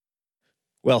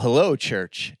Well, hello,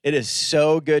 church. It is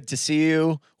so good to see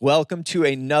you. Welcome to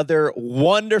another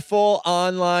wonderful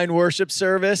online worship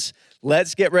service.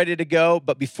 Let's get ready to go.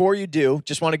 But before you do,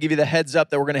 just want to give you the heads up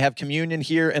that we're going to have communion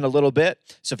here in a little bit.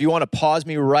 So if you want to pause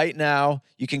me right now,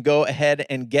 you can go ahead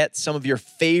and get some of your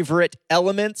favorite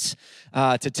elements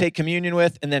to take communion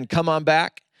with and then come on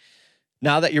back.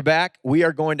 Now that you're back, we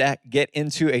are going to get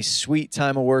into a sweet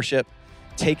time of worship.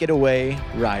 Take it away,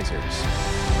 risers.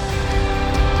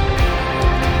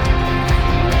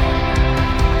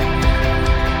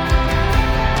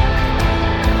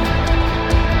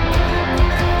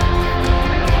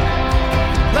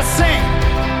 Let's sing.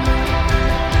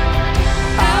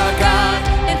 Our God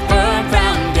and firm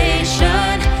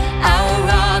foundation, our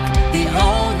rock, the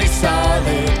only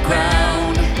solid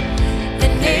ground. The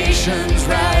nations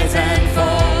rise and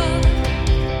fall.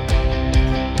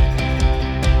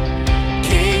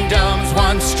 Kingdoms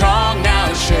once strong,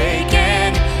 now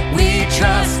shaken. We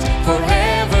trust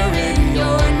forever in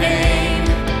your name,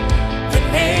 the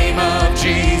name of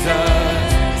Jesus.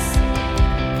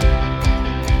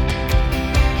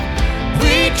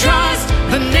 Trust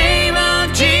the name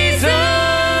of Jesus.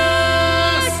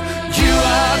 You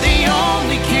are the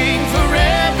only King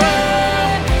forever.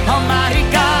 Almighty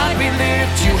God, we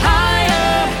lift you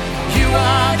higher. You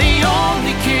are the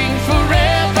only King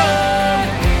forever,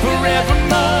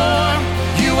 forevermore.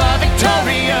 You are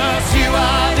victorious. You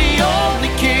are the only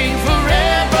King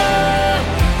forever.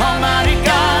 Almighty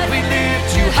God, we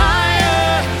lift you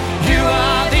higher. You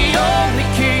are the only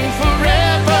King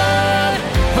forever,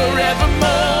 forevermore.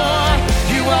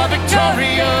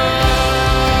 Victorious.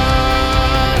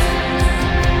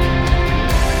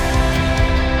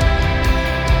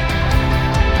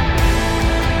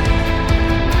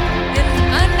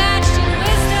 Unmatched in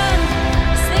wisdom,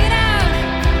 sing it out.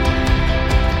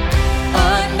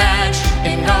 Unmatched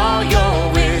in all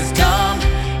your wisdom,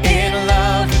 in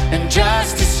love and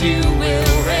justice you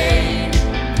will reign,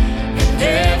 and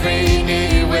every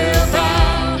knee will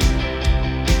bow.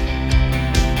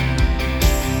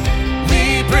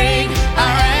 We bring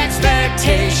our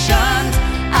expectations,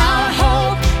 our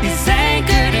hope is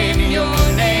anchored in your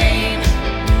name,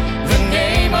 the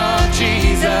name of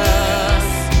Jesus.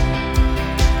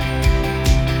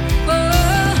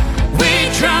 Oh, we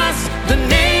trust the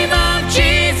name of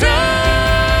Jesus.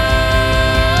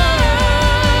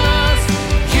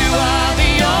 You are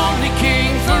the only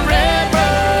King forever.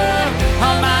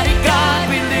 Almighty God,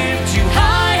 we lift you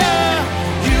higher.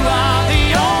 You are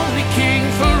the only King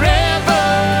forever,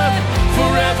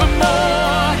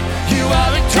 forevermore. You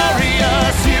are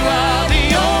victorious. You are the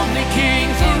only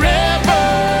King forever.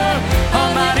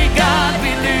 Almighty God,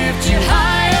 we lift you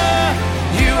higher.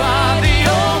 You are the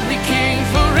only King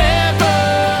forever,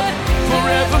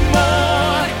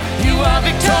 forevermore. You are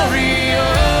victorious.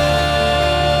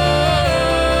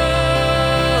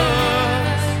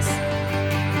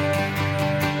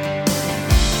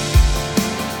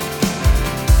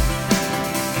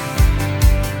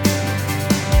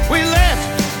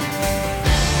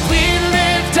 We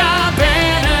lift our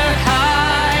banner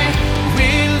high. We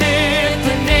lift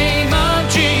the name of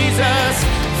Jesus.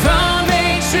 From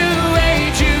age to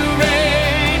age you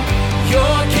reign.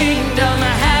 Your kingdom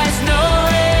has no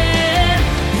end.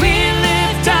 We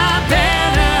lift our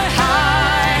banner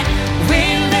high. We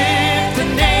lift the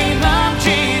name of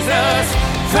Jesus.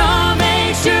 From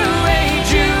age to age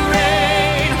you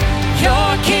reign.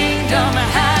 Your kingdom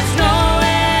has no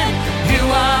end. You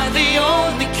are the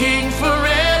only King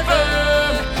forever.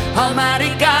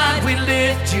 Almighty God, we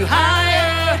lift you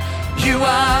higher. You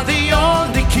are the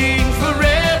only King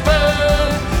forever,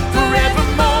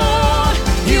 forevermore.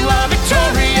 You are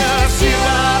victorious. You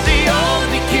are the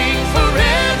only King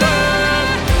forever.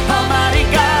 Almighty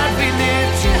God, we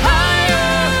lift you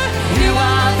higher. You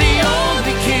are the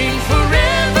only King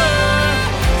forever,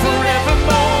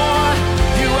 forevermore.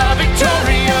 You are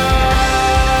victorious.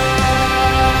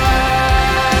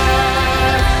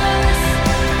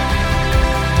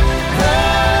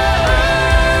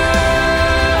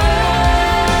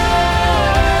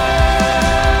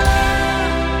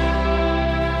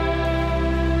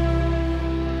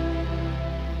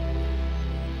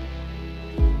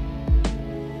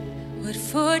 What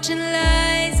fortune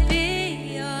lies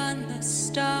beyond the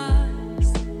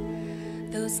stars?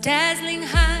 Those dazzling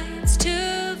heights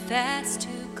too vast to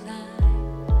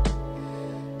climb.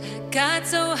 I got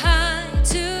so high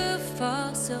to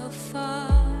fall so far,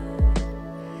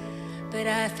 but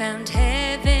I found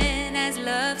heaven as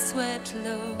love swept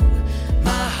low.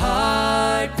 My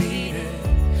heart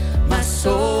beating, my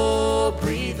soul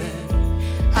breathing.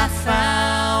 I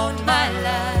found my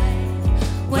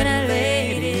life when I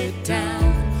laid it down.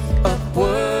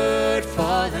 Upward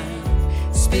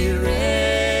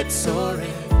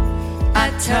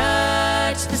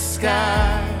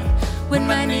when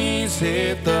my knees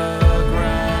hit the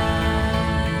ground.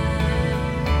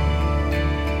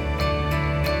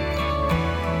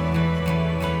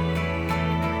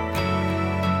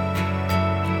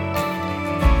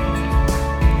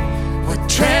 What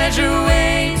treasure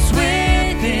waits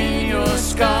within your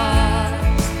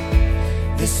scars?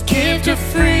 This gift of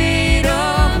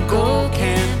freedom gold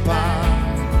can't buy.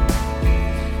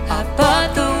 I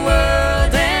bought the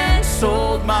world and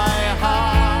sold my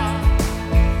heart.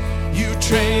 You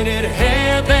traded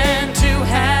heaven to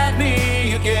have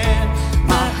me again.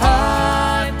 My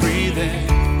heart breathing,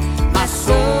 my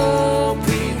soul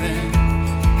breathing.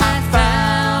 I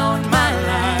found my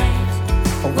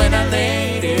life when I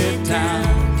laid it down.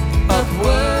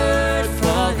 Upward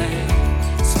falling,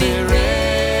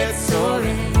 spirit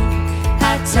soaring.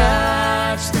 I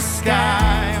touched the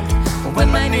sky when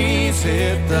my knees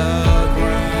hit the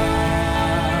ground.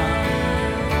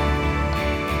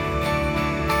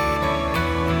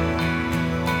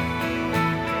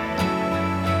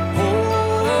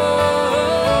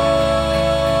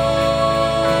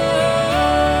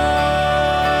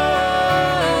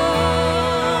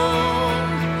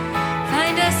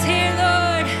 Find us here,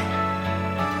 Lord.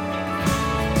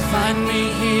 Find me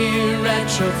here at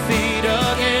your feet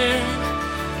again.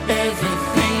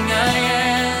 Everything I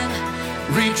am,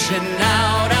 reaching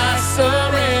out, I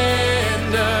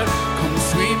surrender. Come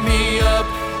sweep me up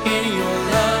in your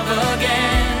love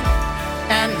again,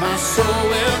 and my soul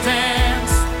will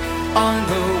dance on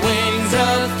the wings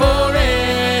of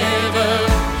forever.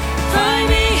 Find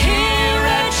me here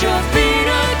at your feet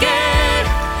again.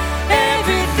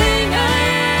 Everything I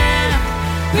am,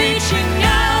 reaching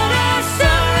out, I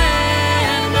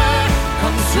surrender.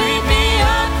 Come sweep me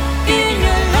up in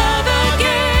your love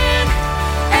again,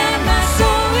 and my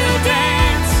soul will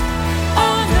dance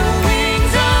on the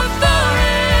wings of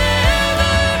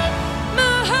forever.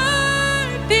 My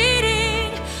heart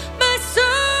beating, my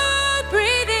soul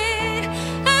breathing.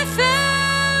 I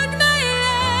found my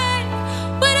life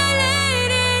when I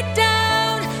laid it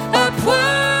down.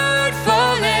 Upward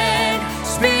falling,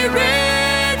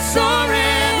 spirit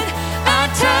soaring. I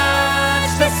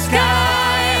touch the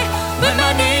sky when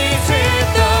my knees hit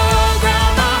the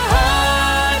ground. My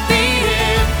heart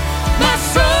beating, my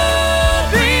soul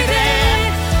breathing.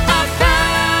 I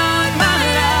found my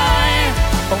life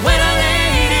when I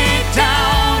laid it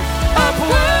down.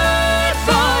 Upward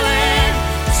falling,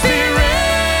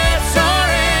 spirit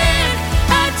soaring.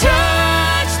 I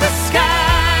touch the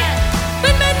sky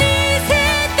When my knees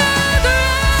hit the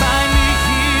ground. Find me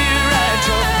here at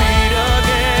your feet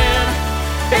again.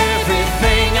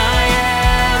 Everything I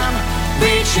am,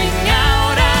 reaching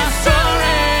out, I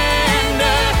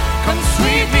surrender. Come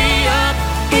sweep me up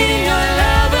in your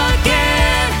love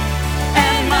again,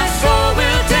 and my soul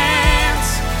will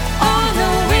dance on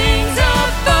the wings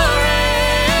of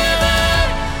forever.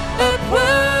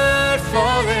 Upward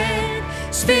falling,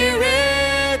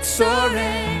 spirit soaring.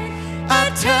 I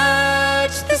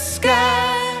touch the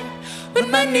sky when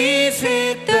my knees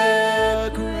hit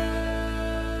the ground.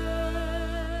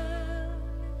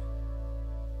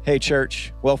 Hey,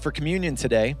 church. Well, for communion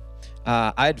today,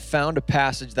 I had found a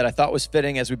passage that I thought was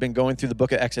fitting as we've been going through the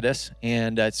book of Exodus,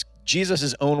 and it's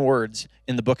Jesus' own words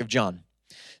in the book of John.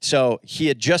 So he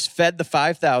had just fed the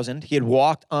 5,000. He had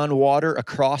walked on water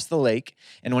across the lake,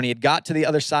 and when he had got to the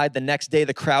other side the next day,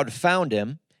 the crowd found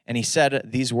him, and he said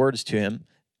these words to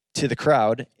the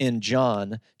crowd in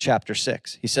John chapter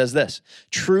 6. He says this,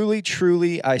 "Truly,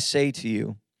 truly, I say to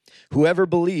you, whoever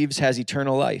believes has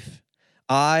eternal life.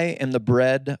 I am the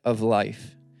bread of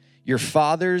life. Your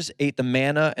fathers ate the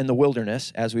manna in the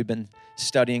wilderness," as we've been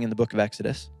studying in the book of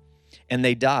Exodus, "and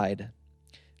they died.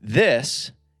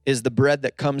 This is the bread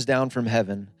that comes down from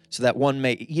heaven, so that one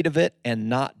may eat of it and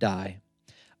not die.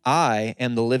 I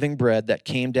am the living bread that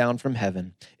came down from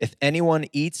heaven. If anyone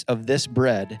eats of this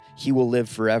bread, he will live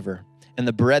forever. And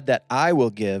the bread that I will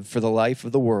give for the life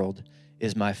of the world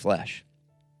is my flesh."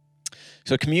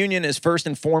 So communion is first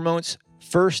and foremost,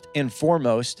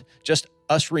 just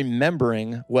us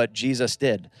remembering what Jesus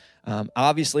did.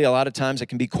 Obviously, a lot of times it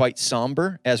can be quite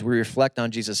somber as we reflect on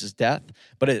Jesus' death,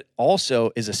 but it also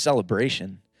is a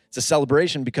celebration. It's a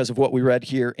celebration because of what we read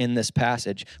here in this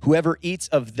passage. Whoever eats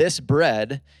of this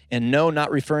bread, and no,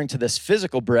 not referring to this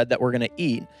physical bread that we're going to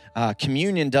eat,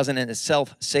 communion doesn't in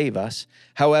itself save us.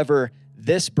 However,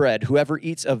 this bread, whoever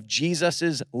eats of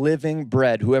Jesus' living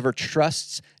bread, whoever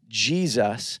trusts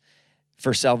Jesus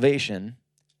for salvation,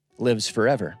 lives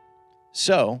forever.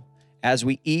 So, as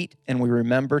we eat and we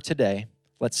remember today,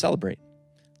 let's celebrate.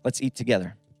 Let's eat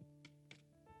together.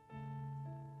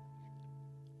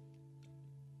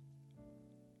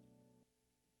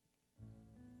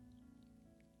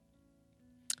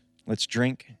 Let's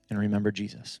drink and remember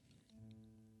Jesus.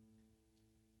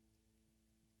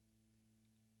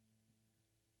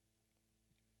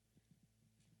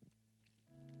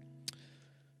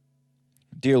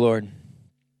 Dear Lord,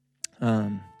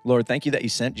 Lord, thank you that you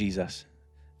sent Jesus.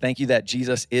 Thank you that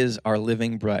Jesus is our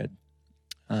living bread,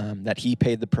 that he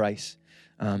paid the price.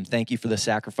 Thank you for the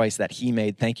sacrifice that he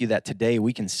made. Thank you that today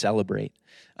we can celebrate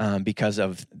because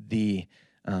of the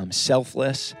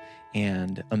selfless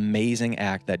and amazing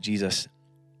act that Jesus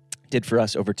did for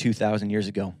us over 2,000 years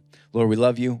ago. Lord, we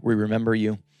love you. We remember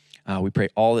you. We pray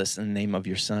all this in the name of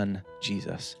your son,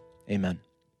 Jesus. Amen.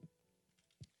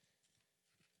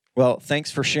 Well, thanks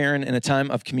for sharing in a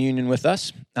time of communion with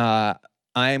us. I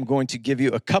am going to give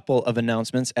you a couple of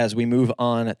announcements as we move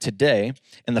on today.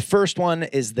 And the first one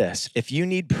is this. If you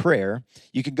need prayer,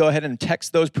 you can go ahead and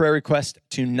text those prayer requests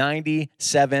to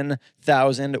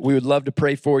 97,000. We would love to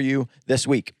pray for you this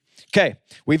week. Okay,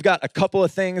 we've got a couple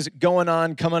of things going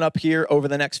on coming up here over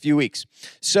the next few weeks.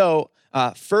 So,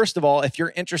 first of all, if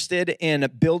you're interested in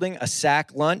building a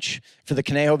sack lunch for the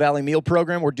Conejo Valley Meal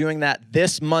Program, we're doing that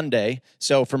this Monday.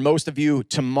 So for most of you,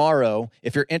 tomorrow,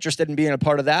 if you're interested in being a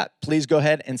part of that, please go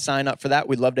ahead and sign up for that.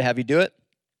 We'd love to have you do it.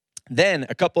 Then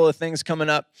a couple of things coming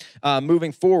up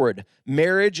moving forward.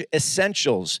 Marriage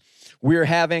Essentials. We're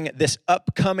having this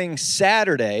upcoming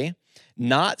Saturday,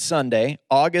 not Sunday,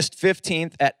 August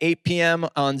 15th at 8 p.m.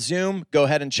 on Zoom. Go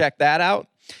ahead and check that out.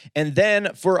 And then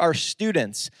for our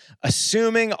students,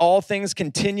 assuming all things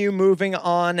continue moving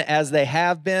on as they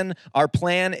have been, our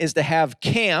plan is to have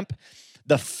camp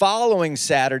the following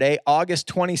Saturday, August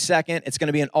 22nd. It's going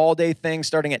to be an all-day thing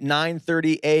starting at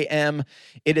 9:30 a.m.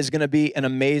 It is going to be an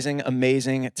amazing,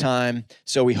 amazing time.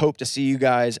 So we hope to see you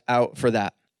guys out for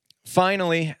that.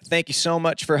 Finally, thank you so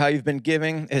much for how you've been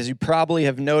giving. As you probably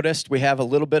have noticed, we have a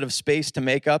little bit of space to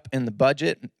make up in the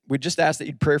budget. We just ask that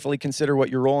you'd prayerfully consider what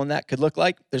your role in that could look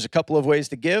like. There's a couple of ways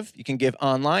to give. You can give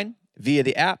online via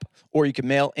the app, or you can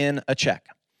mail in a check.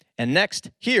 And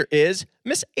next, here is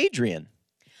Miss Adrian.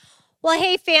 Well,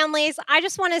 hey, families, I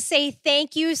just want to say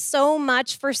thank you so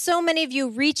much for so many of you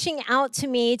reaching out to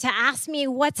me to ask me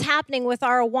what's happening with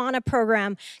our Awana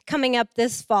program coming up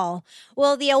this fall.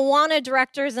 Well, the Awana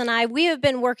directors and we have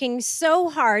been working so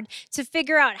hard to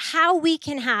figure out how we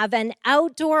can have an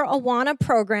outdoor Awana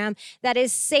program that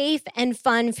is safe and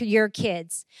fun for your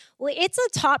kids. Well, it's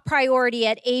a top priority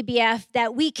at ABF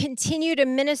that we continue to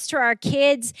minister our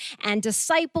kids and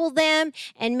disciple them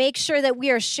and make sure that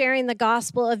we are sharing the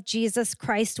gospel of Jesus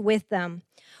Christ with them.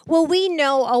 Well, we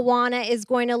know Awana is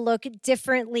going to look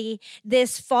differently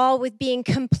this fall with being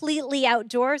completely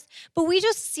outdoors, but we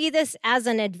just see this as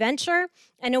an adventure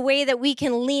and a way that we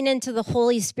can lean into the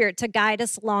Holy Spirit to guide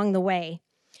us along the way.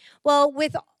 Well,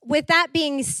 with that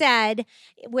being said,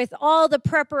 with all the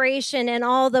preparation and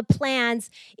all the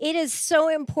plans, it is so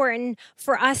important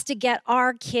for us to get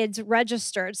our kids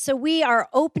registered. So we are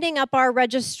opening up our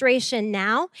registration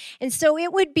now. And so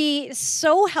it would be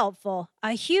so helpful,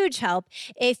 a huge help,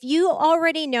 if you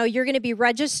already know you're going to be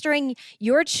registering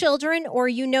your children or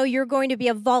you know you're going to be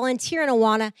a volunteer in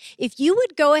Awana, if you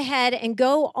would go ahead and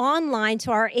go online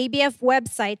to our ABF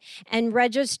website and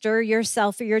register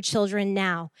yourself or your children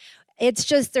now. It's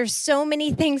just, there's so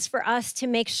many things for us to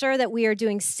make sure that we are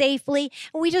doing safely.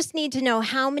 And we just need to know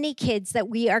how many kids that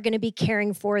we are going to be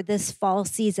caring for this fall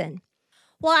season.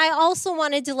 Well, I also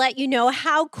wanted to let you know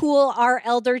how cool our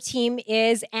elder team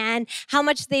is and how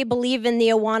much they believe in the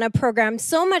Awana program,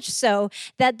 so much so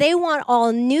that they want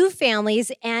all new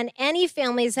families and any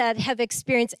families that have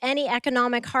experienced any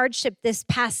economic hardship this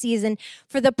past season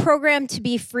for the program to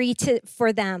be free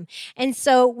for them. And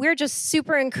so we're just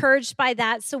super encouraged by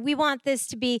that. So we want this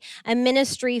to be a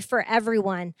ministry for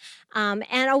everyone. And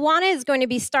Awana is going to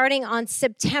be starting on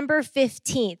September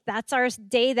 15th. That's our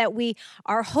day that we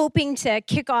are hoping to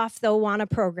kick off the Awana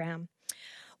program.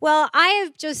 Well, I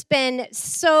have just been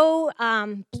so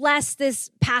blessed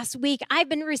this past week. I've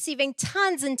been receiving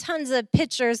tons and tons of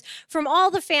pictures from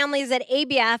all the families at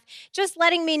ABF, just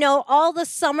letting me know all the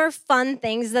summer fun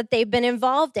things that they've been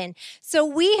involved in. So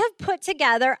we have put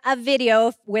together a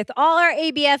video with all our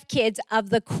ABF kids of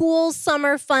the cool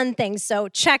summer fun things. So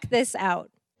check this out.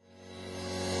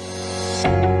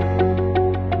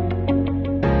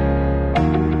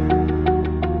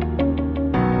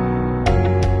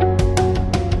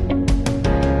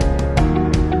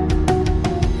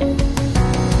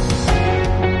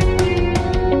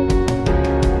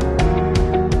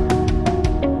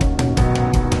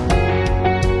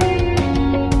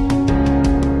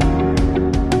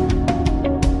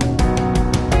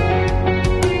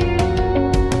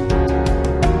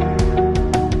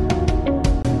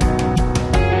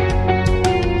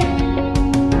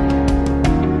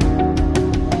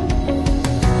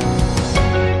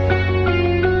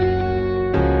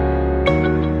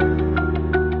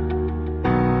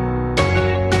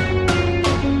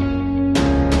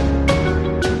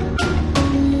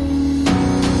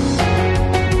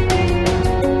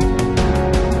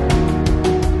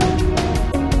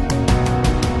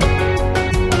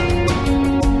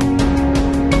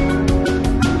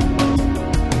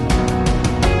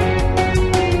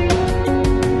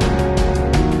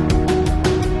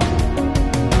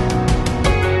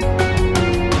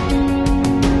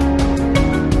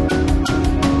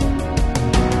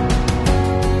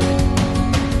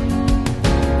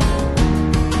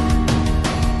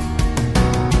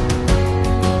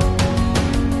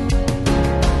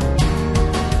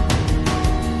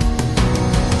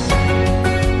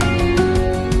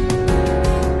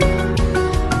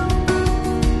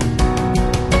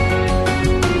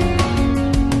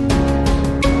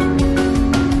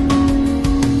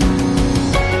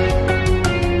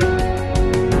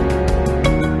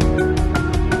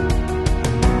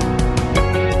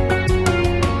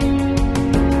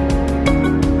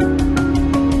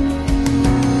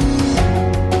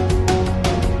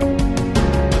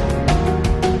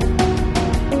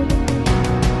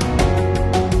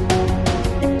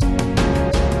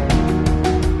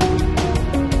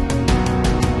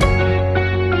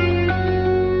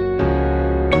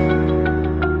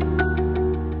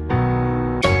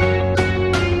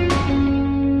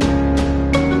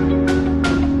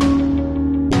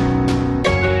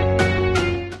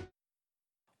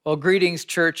 Well, greetings,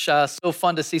 church. So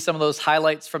fun to see some of those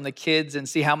highlights from the kids and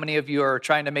see how many of you are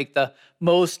trying to make the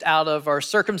most out of our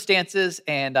circumstances.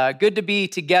 And good to be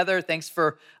together. Thanks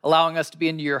for allowing us to be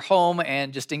into your home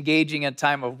and just engaging in a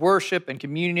time of worship and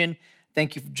communion.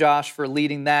 Thank you, Josh, for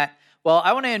leading that. Well,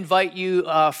 I want to invite you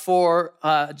for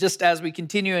just as we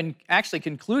continue and actually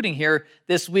concluding here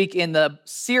this week in the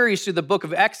series through the book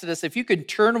of Exodus, if you could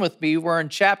turn with me, we're in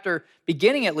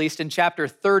beginning at least in chapter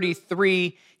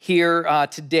 33 here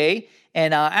today.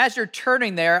 And as you're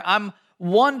turning there, I'm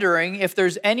wondering if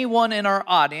there's anyone in our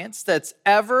audience that's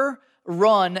ever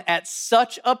run at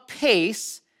such a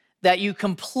pace that you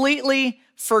completely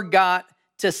forgot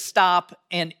to stop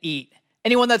and eat.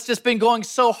 Anyone that's just been going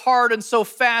so hard and so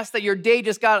fast that your day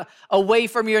just got away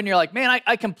from you and you're like, man,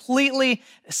 I completely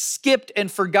skipped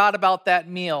and forgot about that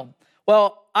meal.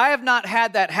 Well, I have not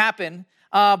had that happen,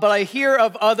 but I hear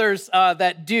of others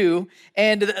that do.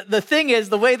 And the thing is,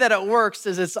 the way that it works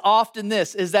is it's often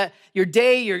this, is that your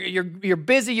day, you're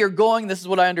busy, you're going, this is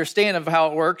what I understand of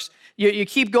how it works. You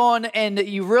keep going and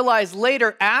you realize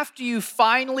later after you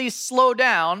finally slow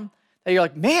down that you're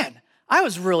like, man, I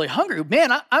was really hungry.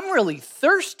 Man, I'm really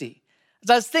thirsty. As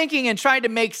I was thinking and trying to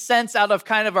make sense out of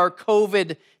kind of our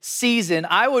COVID season,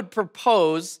 I would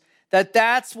propose that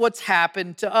that's what's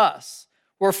happened to us.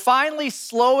 We're finally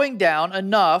slowing down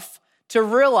enough to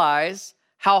realize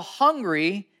how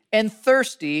hungry and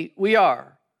thirsty we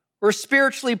are. We're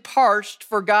spiritually parched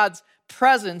for God's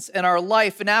presence in our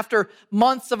life. And after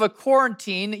months of a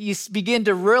quarantine, you begin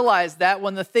to realize that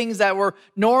when the things that were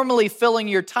normally filling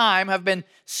your time have been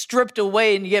stripped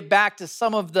away and you get back to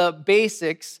some of the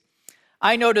basics.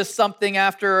 I noticed something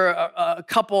after a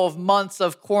couple of months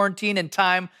of quarantine and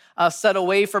time set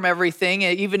away from everything,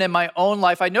 even in my own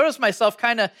life. I noticed myself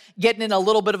kind of getting in a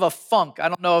little bit of a funk. I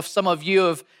don't know if some of you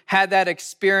have had that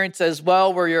experience as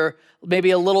well, where you're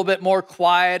maybe a little bit more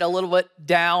quiet, a little bit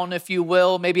down, if you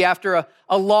will. Maybe after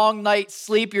a long night's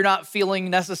sleep, you're not feeling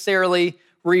necessarily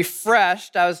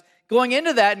refreshed. I was going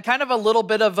into that and kind of a little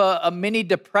bit of a mini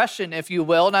depression, if you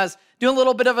will. And I was doing a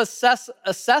little bit of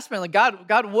assessment, like,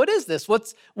 God, what is this?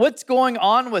 What's going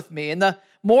on with me? And the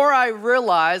more I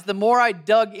realized, the more I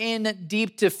dug in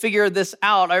deep to figure this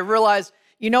out, I realized,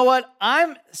 you know what?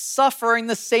 I'm suffering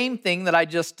the same thing that I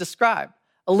just described,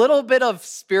 a little bit of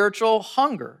spiritual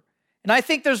hunger. And I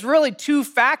think there's really two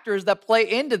factors that play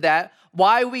into that,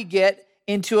 why we get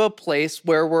into a place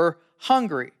where we're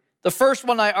hungry. The first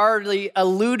one I already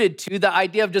alluded to, the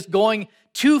idea of just going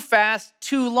too fast,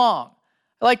 too long.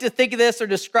 I like to think of this or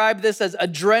describe this as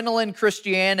adrenaline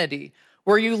Christianity,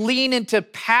 where you lean into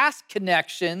past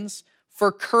connections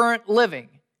for current living.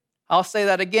 I'll say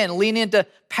that again, lean into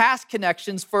past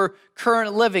connections for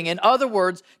current living. In other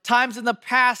words, times in the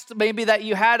past, maybe that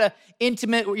you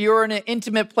were in an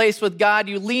intimate place with God,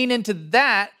 you lean into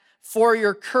that for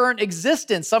your current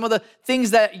existence, some of the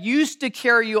things that used to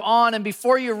carry you on, and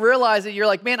before you realize it, you're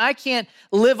like, man, I can't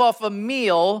live off a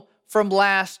meal from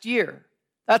last year.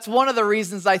 That's one of the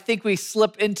reasons I think we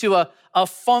slip into a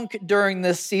funk during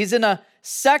this season. A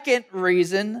second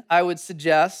reason I would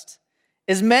suggest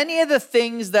is many of the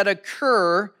things that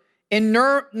occur in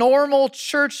normal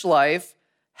church life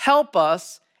help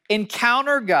us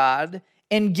encounter God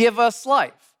and give us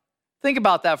life. Think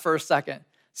about that for a second.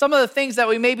 Some of the things that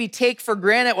we maybe take for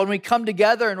granted when we come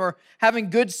together and we're having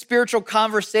good spiritual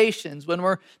conversations, when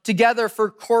we're together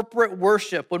for corporate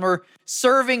worship, when we're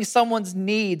serving someone's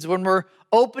needs, when we're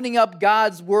opening up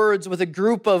God's words with a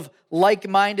group of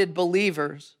like-minded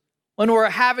believers, when we're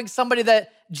having somebody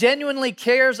that genuinely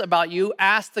cares about you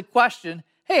ask the question,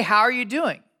 hey, how are you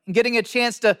doing? And getting a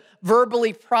chance to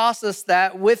verbally process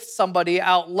that with somebody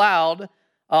out loud,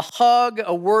 a hug,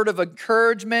 a word of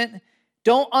encouragement.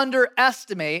 Don't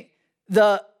underestimate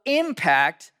the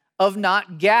impact of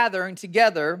not gathering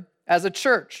together as a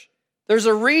church. There's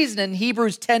a reason in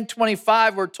Hebrews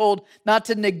 10:25 we're told not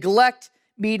to neglect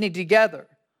meeting together.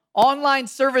 Online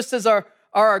services are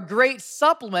a great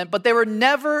supplement, but they were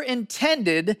never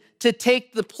intended to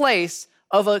take the place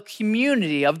of a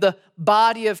community, of the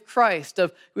body of Christ,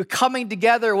 of coming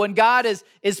together when God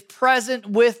is present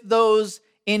with those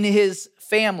in his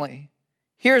family.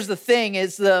 Here's the thing,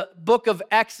 is the book of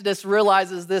Exodus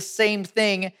realizes this same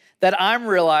thing that I'm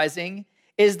realizing,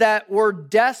 is that we're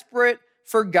desperate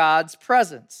for God's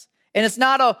presence. And it's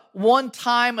not a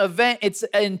one-time event, it's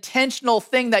an intentional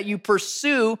thing that you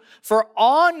pursue for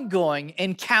ongoing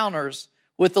encounters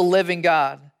with the living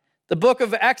God. The book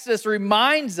of Exodus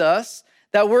reminds us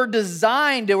that we're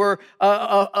designed, we're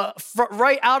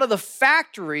right out of the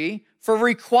factory for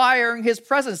requiring his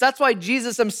presence. That's why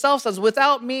Jesus himself says,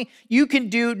 without me, you can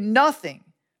do nothing.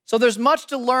 So there's much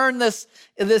to learn this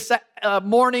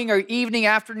morning or evening,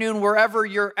 afternoon, wherever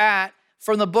you're at,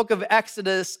 from the book of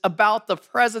Exodus about the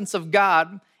presence of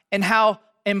God and how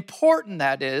important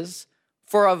that is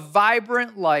for a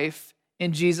vibrant life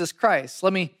in Jesus Christ.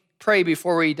 Let me pray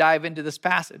before we dive into this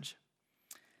passage.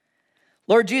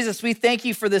 Lord Jesus, we thank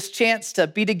you for this chance to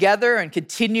be together and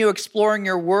continue exploring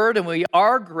your word, and we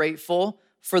are grateful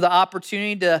for the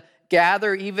opportunity to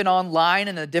gather even online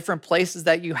in the different places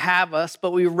that you have us,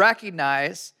 but we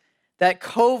recognize that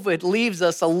COVID leaves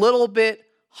us a little bit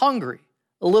hungry,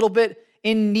 a little bit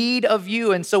in need of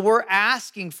you, and so we're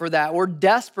asking for that. We're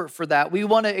desperate for that. We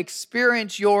want to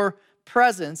experience your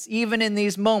presence even in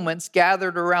these moments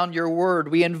gathered around your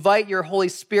word. We invite your Holy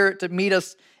Spirit to meet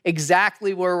us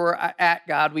exactly where we're at,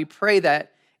 God. We pray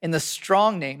that in the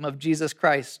strong name of Jesus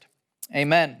Christ.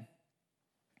 Amen.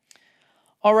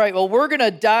 All right, well, we're going to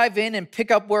dive in and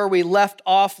pick up where we left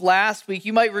off last week.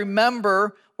 You might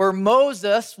remember where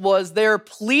Moses was there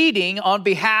pleading on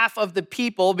behalf of the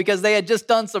people because they had just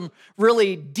done some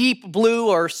really deep blue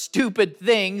or stupid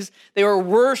things. They were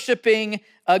worshiping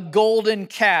a golden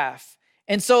calf.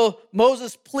 And so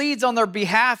Moses pleads on their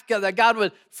behalf that God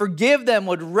would forgive them,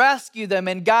 would rescue them,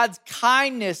 and God's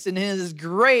kindness and his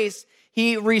grace,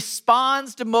 he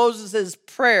responds to Moses'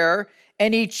 prayer,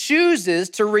 and he chooses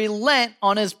to relent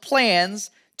on his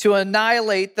plans to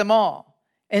annihilate them all.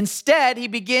 Instead, he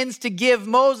begins to give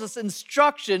Moses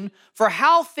instruction for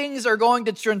how things are going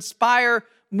to transpire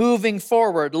moving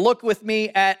forward. Look with me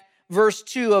at verse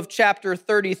 2 of chapter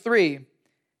 33.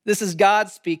 This is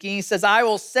God speaking. He says, I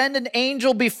will send an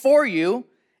angel before you,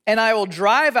 and I will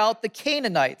drive out the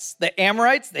Canaanites, the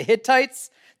Amorites, the Hittites,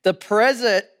 the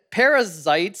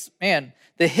Perizzites,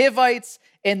 the Hivites,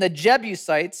 and the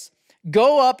Jebusites.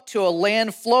 Go up to a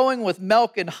land flowing with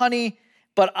milk and honey,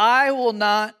 but I will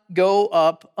not go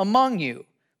up among you,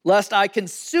 lest I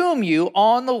consume you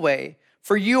on the way,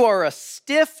 for you are a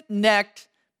stiff-necked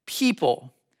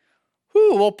people.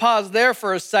 We'll pause there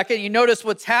for a second. You notice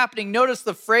what's happening. Notice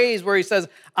the phrase where he says,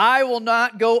 I will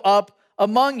not go up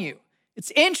among you.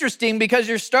 It's interesting because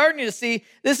you're starting to see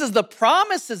this is the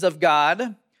promises of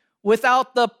God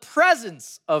without the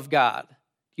presence of God.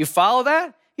 You follow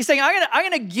that? He's saying, I'm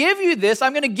going to give you this.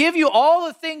 I'm going to give you all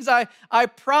the things I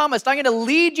promised. I'm going to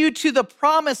lead you to the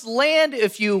promised land,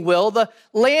 if you will, the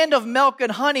land of milk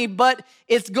and honey, but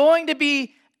it's going to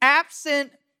be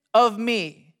absent of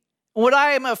me. What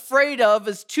I am afraid of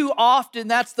is too often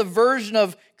that's the version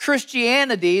of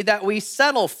Christianity that we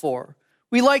settle for.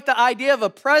 We like the idea of a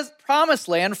promised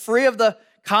land free of the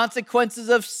consequences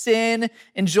of sin,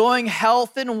 enjoying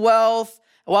health and wealth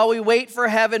while we wait for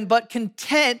heaven, but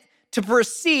content to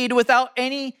proceed without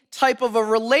any type of a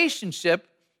relationship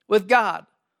with God.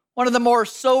 One of the more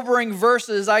sobering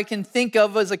verses I can think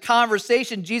of as a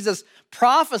conversation Jesus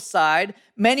prophesied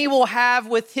many will have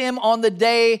with him on the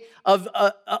day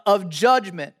of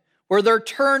judgment, where they're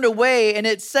turned away, and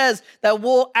it says that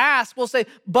we'll say,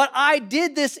 but I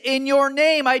did this in your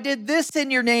name. I did this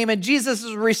in your name. And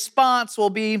Jesus' response will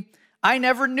be, I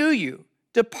never knew you.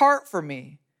 Depart from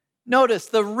me. Notice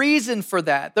the reason for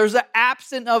that. There's an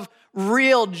absence of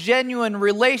real, genuine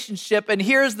relationship. And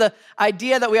here's the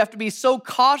idea that we have to be so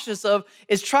cautious of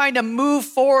is trying to move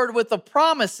forward with the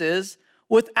promises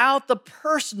without the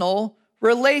personal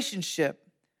relationship.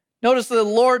 Notice that the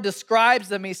Lord describes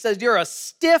them. He says, you're a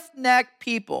stiff-necked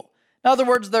people. In other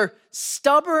words, they're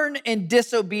stubborn and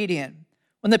disobedient.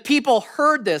 When the people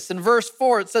heard this, in verse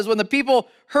 4, it says, when the people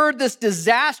heard this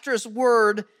disastrous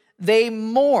word, they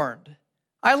mourned.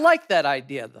 I like that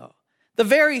idea, though. The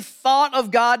very thought of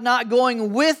God not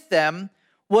going with them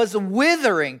was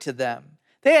withering to them.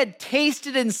 They had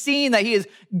tasted and seen that he is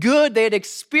good. They had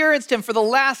experienced him for the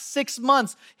last 6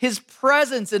 months, his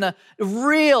presence in a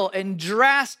real and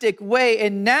drastic way.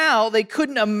 And now they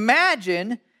couldn't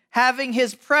imagine having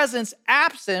his presence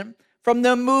absent from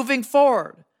them moving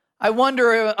forward. I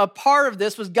wonder a part of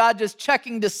this was God just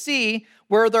checking to see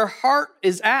where their heart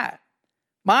is at.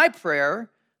 My prayer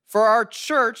for our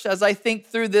church, as I think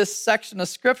through this section of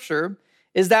scripture,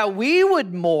 is that we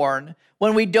would mourn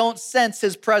when we don't sense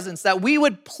his presence, that we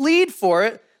would plead for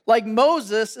it like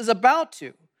Moses is about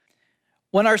to.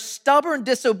 When our stubborn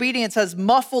disobedience has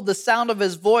muffled the sound of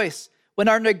his voice, when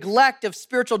our neglect of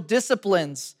spiritual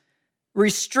disciplines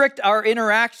restrict our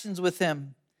interactions with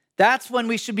him, that's when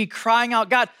we should be crying out,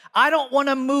 God, I don't want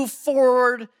to move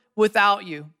forward without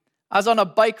you. I was on a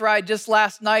bike ride just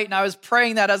last night, and I was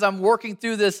praying that as I'm working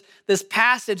through this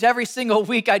passage every single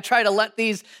week, I try to let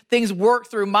these things work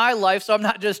through my life, so I'm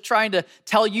not just trying to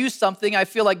tell you something. I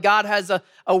feel like God has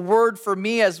a word for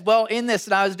me as well in this,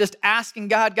 and I was just asking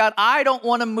God, I don't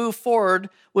want to move forward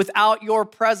without your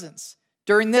presence.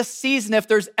 During this season, if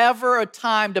there's ever a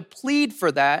time to plead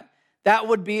for that, that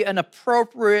would be an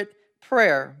appropriate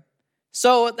prayer.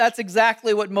 So that's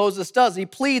exactly what Moses does. He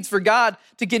pleads for God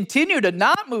to continue to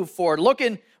not move forward. Look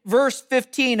in verse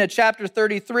 15 of chapter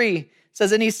 33. It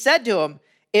says, and he said to him,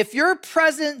 if your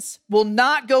presence will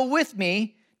not go with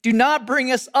me, do not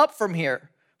bring us up from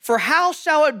here. For how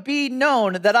shall it be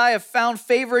known that I have found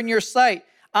favor in your sight,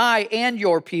 I and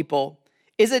your people?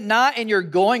 Is it not in your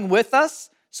going with us,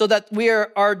 so that we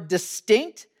are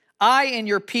distinct, I and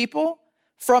your people,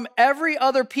 from every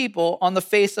other people on the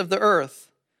face of the earth?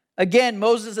 Again,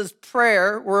 Moses'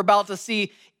 prayer, we're about to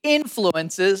see,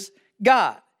 influences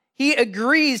God. He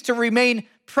agrees to remain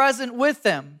present with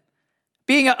them.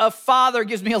 Being a father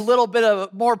gives me a little bit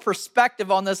of more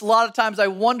perspective on this. A lot of times I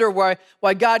wonder why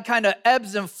God kind of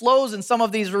ebbs and flows in some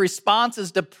of these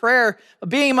responses to prayer.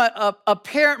 Being a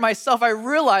parent myself, I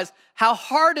realize how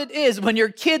hard it is when your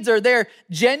kids are there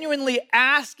genuinely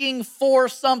asking for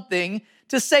something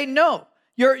to say no.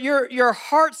 Your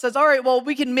heart says, all right, well,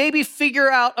 we can maybe figure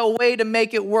out a way to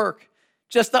make it work.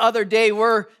 Just the other day,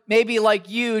 we're maybe like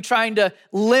you, trying to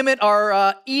limit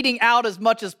our eating out as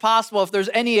much as possible. If there's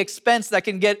any expense that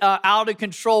can get out of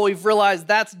control, we've realized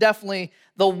that's definitely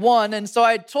the one. And so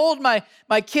I told my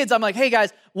kids, I'm like, hey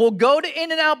guys, we'll go to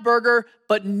In-N-Out Burger,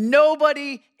 but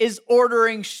nobody is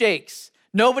ordering shakes.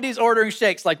 Nobody's ordering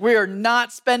shakes. Like, we are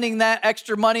not spending that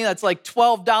extra money. That's like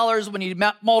 $12 when you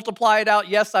multiply it out.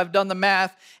 Yes, I've done the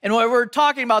math. And we're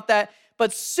talking about that.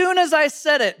 But soon as I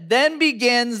said it, then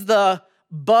begins the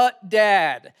but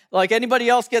dad. Like, anybody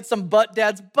else get some but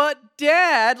dads? But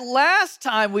dad, last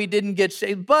time we didn't get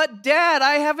shakes. But dad,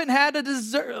 I haven't had a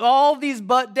dessert. All these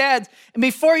but dads. And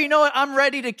before you know it, I'm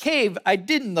ready to cave. I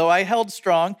didn't, though. I held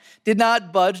strong, did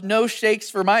not budge. No shakes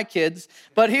for my kids.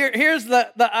 But here's the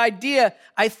idea.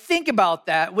 I think about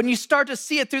that. When you start to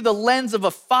see it through the lens of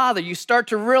a father, you start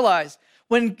to realize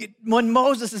when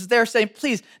Moses is there saying,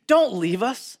 please, don't leave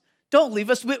us. Don't leave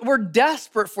us. We're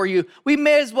desperate for you. You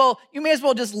may as well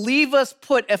just leave us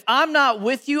put. If I'm not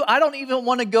with you, I don't even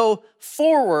want to go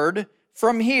forward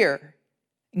from here.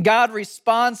 And God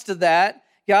responds to that.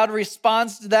 God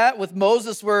responds to that with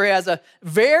Moses, where he has a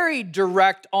very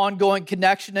direct, ongoing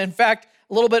connection. In fact,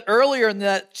 a little bit earlier in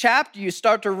that chapter, you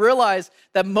start to realize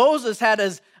that Moses had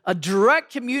as a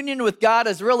direct communion with God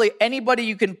as really anybody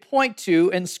you can point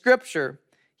to in Scripture.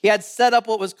 He had set up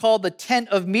what was called the tent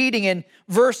of meeting. In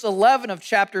verse 11 of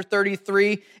chapter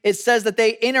 33, it says that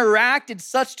they interacted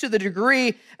such to the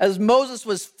degree as Moses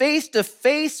was face to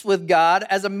face with God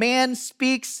as a man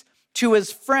speaks to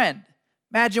his friend.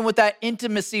 Imagine what that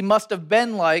intimacy must have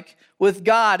been like with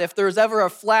God. If there was ever a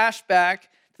flashback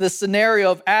to the scenario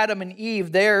of Adam and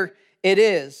Eve, there it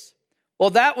is.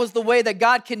 Well, that was the way that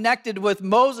God connected with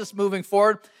Moses moving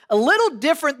forward. A little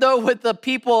different, though, with the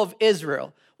people of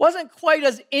Israel. Wasn't quite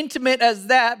as intimate as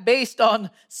that based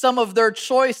on some of their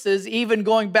choices, even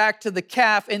going back to the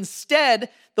calf. Instead,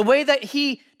 the way that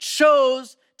he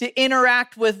chose to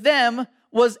interact with them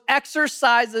was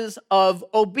exercises of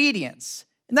obedience.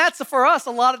 And that's for us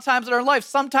a lot of times in our life.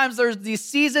 Sometimes there's these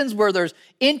seasons where there's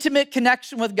intimate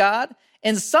connection with God,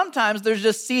 and sometimes there's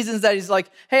just seasons that he's like,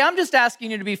 hey, I'm just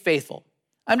asking you to be faithful.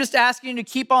 I'm just asking you to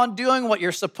keep on doing what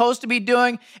you're supposed to be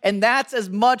doing, and that's as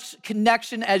much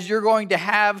connection as you're going to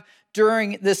have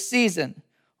during this season.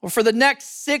 Well, for the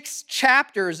next 6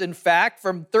 chapters, in fact,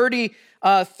 from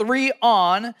 33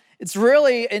 on, it's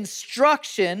really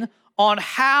instruction on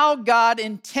how God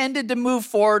intended to move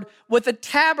forward with a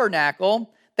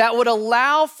tabernacle that would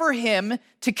allow for him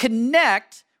to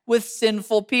connect with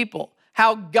sinful people.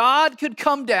 How God could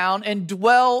come down and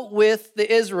dwell with the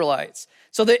Israelites.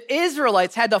 So the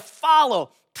Israelites had to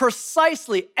follow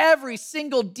precisely every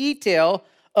single detail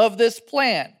of this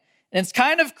plan. And it's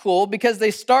kind of cool because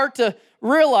they start to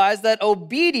realize that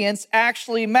obedience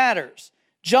actually matters.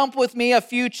 Jump with me a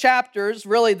few chapters.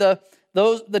 Really, the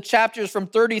chapters from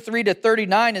 33 to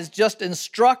 39 is just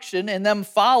instruction and them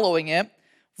following it.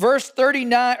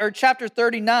 Chapter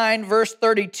 39, verse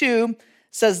 32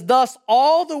 says, thus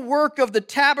all the work of the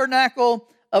tabernacle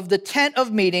of the tent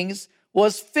of meetings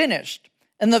was finished.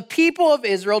 And the people of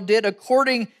Israel did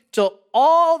according to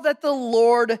all that the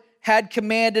Lord had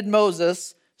commanded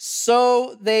Moses,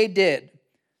 so they did.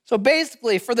 So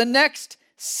basically, for the next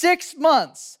 6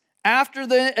 months after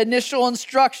the initial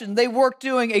instruction, they worked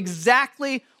doing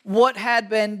exactly what had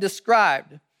been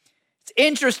described. It's It's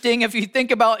interesting if you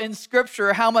think about in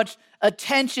Scripture how much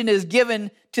attention is given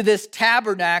to this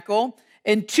tabernacle.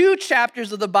 In 2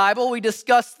 chapters of the Bible, we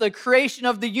discuss the creation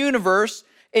of the universe.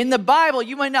 In the Bible,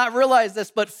 you might not realize this,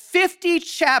 but 50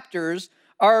 chapters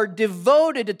are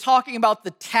devoted to talking about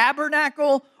the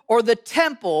tabernacle or the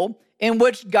temple in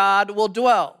which God will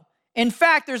dwell. In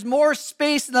fact, there's more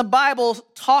space in the Bible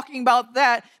talking about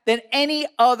that than any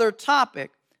other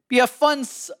topic. Be a fun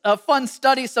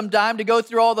study sometime to go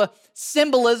through all the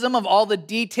symbolism of all the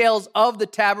details of the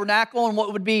tabernacle and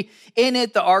what would be in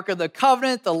it, the Ark of the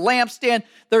Covenant, the lampstand.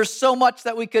 There's so much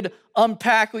that we could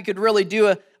unpack. We could really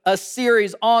do a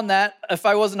series on that if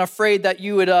I wasn't afraid that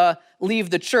you would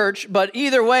leave the church. But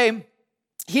either way,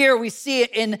 here we see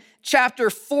it in chapter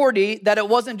 40 that it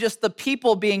wasn't just the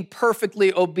people being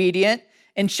perfectly obedient.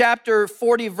 In chapter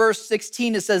 40, verse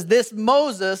 16, it says, "This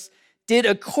Moses did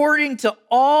according to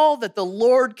all that the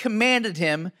Lord commanded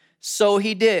him, so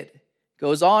he did."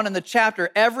 Goes on in the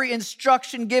chapter, every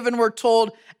instruction given, we're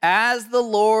told,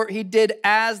 he did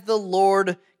as the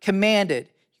Lord commanded.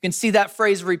 You can see that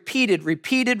phrase repeated.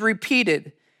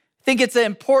 I think it's an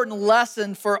important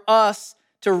lesson for us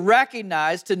to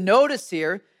recognize, to notice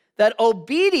here, that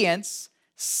obedience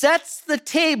sets the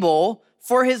table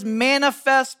for his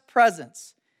manifest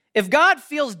presence. If God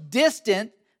feels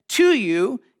distant to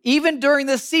you, even during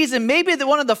this season, maybe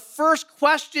one of the first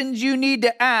questions you need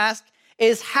to ask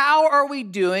is, how are we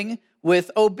doing with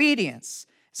obedience?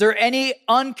 Is there any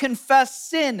unconfessed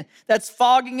sin that's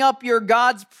fogging up your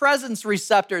God's presence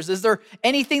receptors? Is there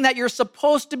anything that you're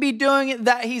supposed to be doing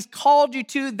that he's called you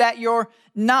to that you're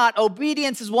not?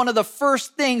 Obedience is one of the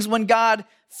first things when God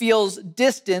feels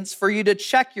distance for you to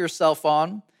check yourself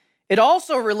on. It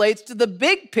also relates to the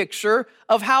big picture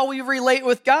of how we relate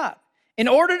with God. In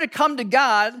order to come to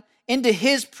God, into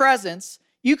his presence,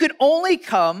 you could only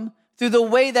come through the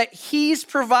way that he's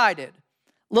provided.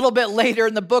 A little bit later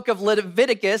in the book of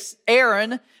Leviticus,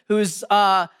 Aaron, who's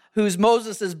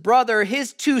Moses' brother,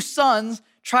 his 2 sons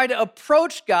try to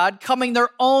approach God coming their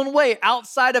own way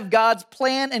outside of God's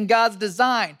plan and God's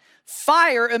design.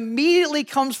 Fire immediately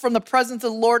comes from the presence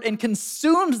of the Lord and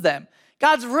consumes them.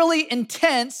 God's really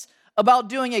intense about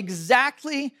doing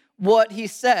exactly what he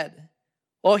said.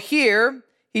 Well, here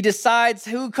he decides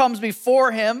who comes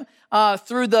before him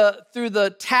through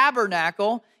the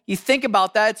tabernacle. You think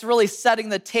about that, it's really setting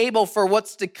the table for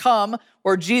what's to come,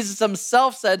 where Jesus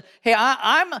himself said, hey,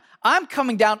 I'm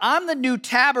coming down. I'm the new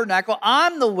tabernacle.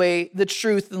 I'm the way, the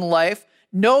truth, and the life.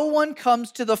 No one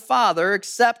comes to the Father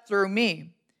except through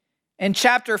me. In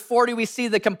chapter 40, we see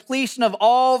the completion of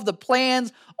all of the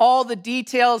plans, all the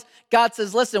details. God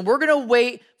says, listen, we're going to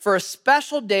wait for a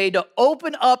special day to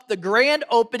open up the grand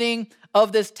opening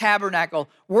of this tabernacle.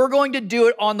 We're going to do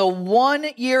it on the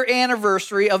 1-year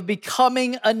anniversary of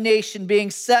becoming a nation,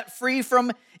 being set free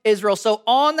from Israel. So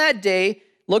on that day,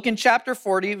 look in chapter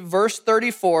 40, verse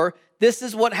 34, this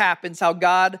is what happens, how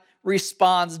God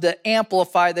responds to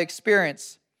amplify the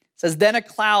experience. It says, then a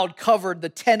cloud covered the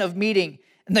tent of meeting,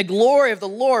 and the glory of the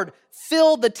Lord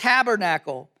filled the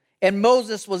tabernacle. And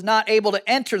Moses was not able to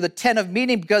enter the tent of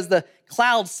meeting because the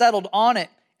cloud settled on it.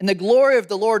 And the glory of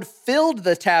the Lord filled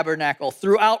the tabernacle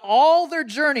throughout all their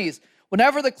journeys.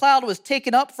 Whenever the cloud was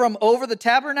taken up from over the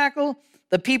tabernacle,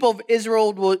 the people of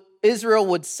Israel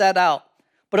would set out.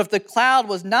 But if the cloud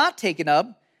was not taken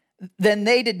up, then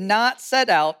they did not set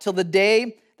out till the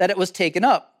day that it was taken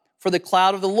up. For the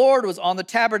cloud of the Lord was on the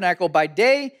tabernacle by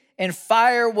day, and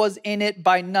fire was in it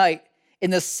by night, in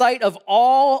the sight of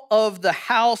all of the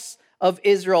house of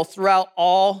Israel throughout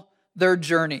all their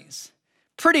journeys.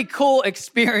 Pretty cool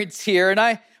experience here.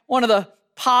 And one of the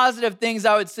positive things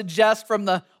I would suggest from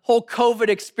the whole COVID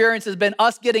experience has been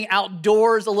us getting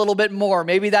outdoors a little bit more.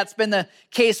 Maybe that's been the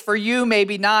case for you,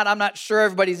 maybe not. I'm not sure,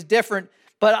 everybody's different.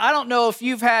 But I don't know if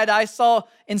I saw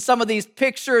in some of these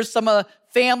pictures, some of the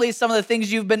families, some of the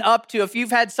things you've been up to, if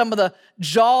you've had some of the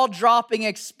jaw-dropping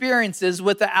experiences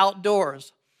with the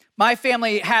outdoors. My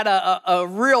family had a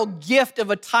real gift of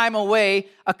a time away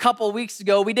a couple weeks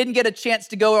ago. We didn't get a chance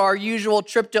to go our usual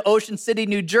trip to Ocean City,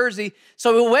 New Jersey.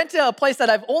 So we went to a place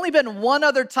that I've only been one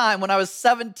other time when I was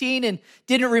 17 and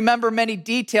didn't remember many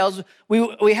details.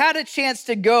 We had a chance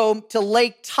to go to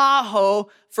Lake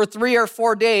Tahoe for 3 or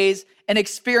 4 days and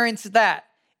experience that.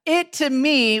 It, to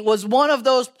me, was one of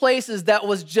those places that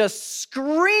was just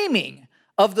screaming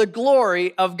of the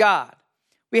glory of God.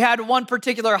 We had one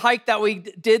particular hike that we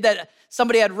did that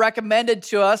somebody had recommended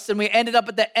to us, and we ended up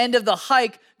at the end of the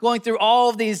hike going through all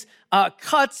of these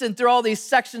cuts and through all these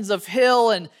sections of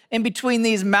hill and in between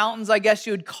these mountains, I guess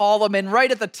you would call them. And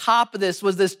right at the top of this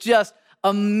was this just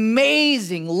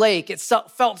amazing lake. It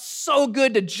felt so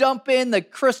good to jump in. The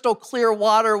crystal clear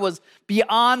water was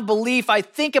beyond belief. I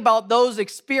think about those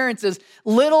experiences,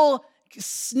 little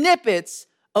snippets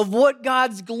of what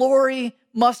God's glory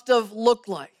must have looked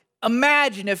like.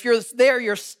 Imagine if you're there,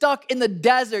 you're stuck in the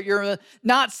desert, you're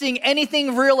not seeing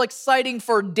anything real exciting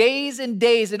for days and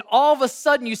days, and all of a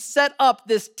sudden you set up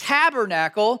this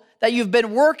tabernacle that you've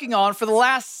been working on for the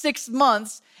last 6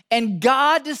 months, and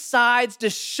God decides to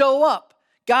show up.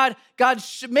 God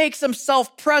makes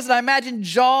himself present. I imagine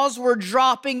jaws were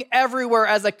dropping everywhere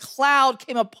as a cloud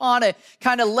came upon it,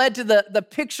 kind of led to the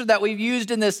picture that we've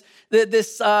used in this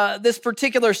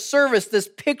particular service, this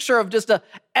picture of just an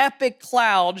epic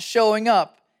cloud showing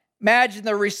up. Imagine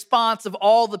the response of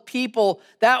all the people.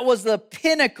 That was the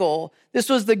pinnacle. This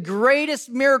was the greatest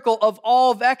miracle of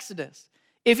all of Exodus.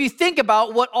 If you think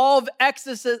about what all of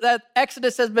Exodus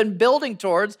has been building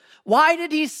towards, why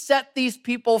did he set these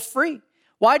people free?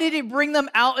 Why did he bring them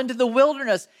out into the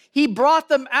wilderness? He brought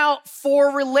them out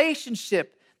for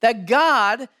relationship, that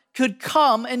God could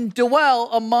come and dwell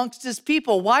amongst his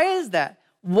people. Why is that?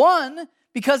 1,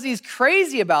 because he's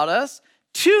crazy about us.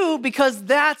 2, because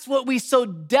that's what we so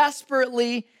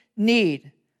desperately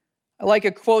need. I like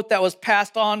a quote that was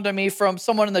passed on to me from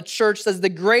someone in the church. Says the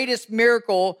greatest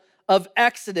miracle of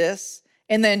Exodus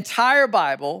in the entire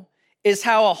Bible is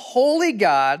how a holy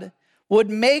God would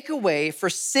make a way for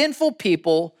sinful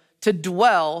people to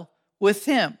dwell with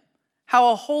him.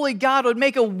 How a holy God would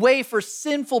make a way for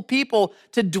sinful people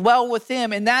to dwell with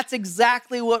him. And that's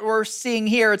exactly what we're seeing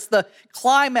here. It's the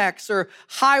climax or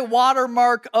high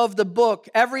watermark of the book.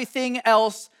 Everything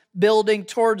else building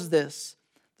towards this.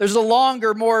 There's a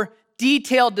longer, more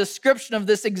detailed description of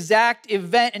this exact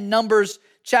event in Numbers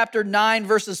chapter 9,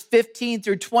 verses 15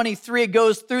 through 23. It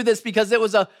goes through this because it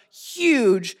was a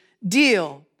huge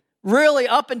deal. Really,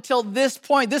 up until this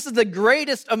point, this is the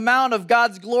greatest amount of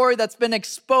God's glory that's been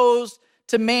exposed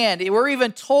to man. We're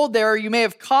even told there, you may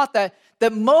have caught that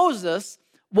Moses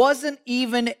wasn't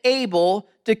even able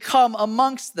to come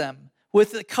amongst them,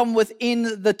 come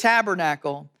within the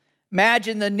tabernacle.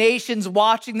 Imagine the nations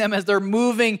watching them as they're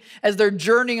moving, as they're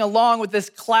journeying along with this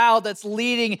cloud that's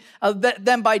leading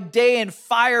them by day and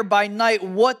fire by night,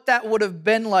 what that would have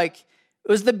been like. It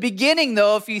was the beginning,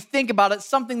 though, if you think about it,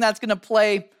 something that's going to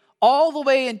play all the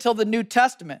way until the New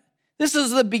Testament. This is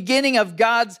the beginning of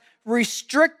God's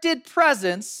restricted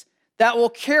presence that will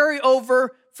carry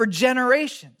over for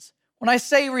generations. When I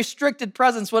say restricted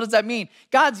presence, what does that mean?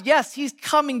 He's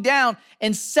coming down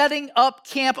and setting up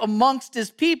camp amongst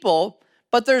his people,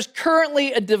 but there's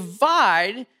currently a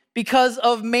divide because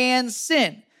of man's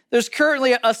sin. There's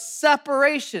currently a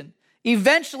separation.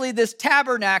 Eventually, this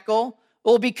tabernacle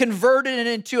will be converted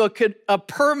into a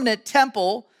permanent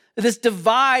temple. This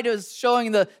divide is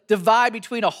showing the divide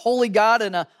between a holy God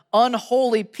and an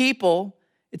unholy people.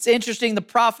 It's interesting, the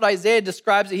prophet Isaiah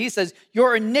describes it. He says,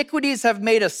 your iniquities have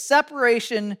made a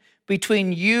separation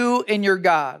between you and your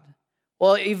God.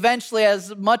 Well, eventually,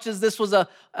 as much as this was a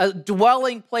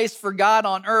dwelling place for God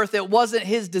on earth, it wasn't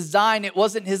his design, it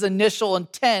wasn't his initial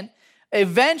intent.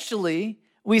 Eventually,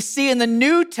 we see in the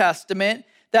New Testament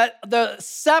that the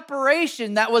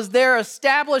separation that was there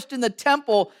established in the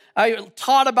temple, I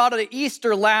taught about it at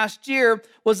Easter last year,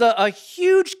 was a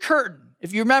huge curtain.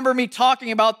 If you remember me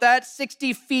talking about that,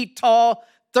 60 feet tall,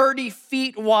 30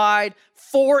 feet wide,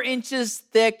 4 inches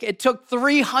thick. It took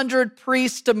 300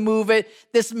 priests to move it.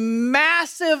 This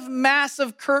massive,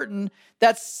 massive curtain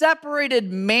that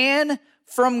separated man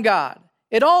from God.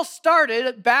 It all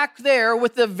started back there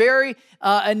with the very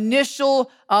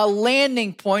initial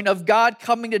landing point of God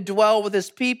coming to dwell with his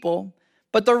people.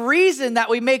 But the reason that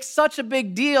we make such a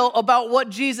big deal about what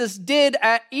Jesus did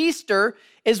at Easter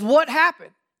is what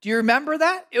happened. Do you remember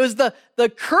that? It was the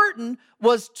curtain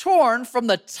was torn from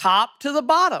the top to the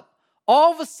bottom.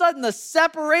 All of a sudden, the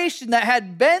separation that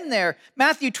had been there,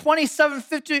 Matthew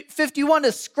 27:51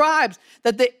 describes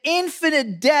that the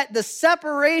infinite debt, the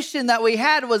separation that we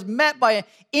had was met by an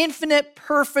infinite,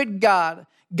 perfect God.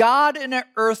 God in an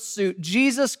earth suit,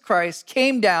 Jesus Christ,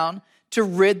 came down to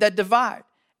rid that divide.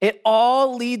 It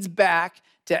all leads back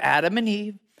to Adam and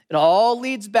Eve. It all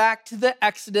leads back to the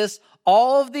Exodus.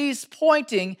 All of these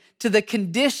pointing to the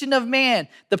condition of man,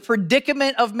 the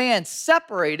predicament of man,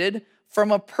 separated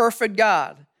from a perfect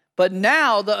God. But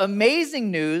now the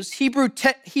amazing news, Hebrews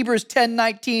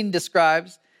 10:19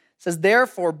 describes, says,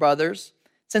 therefore, brothers,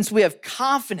 since we have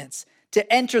confidence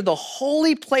to enter the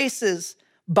holy places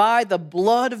by the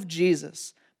blood of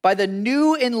Jesus, by the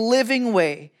new and living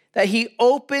way that he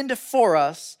opened for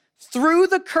us through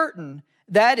the curtain,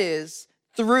 that is,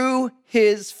 through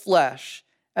his flesh,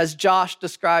 as Josh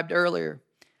described earlier.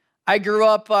 I grew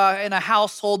up in a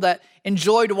household that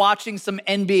enjoyed watching some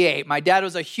NBA. My dad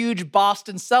was a huge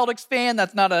Boston Celtics fan.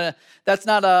 That's not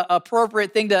a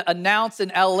appropriate thing to announce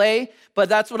in LA, but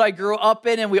that's what I grew up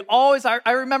in. And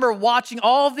I remember watching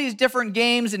all of these different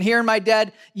games and hearing my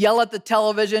dad yell at the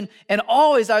television. And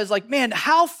always I was like, man,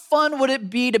 how fun would it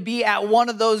be to be at one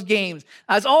of those games?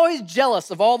 I was always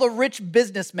jealous of all the rich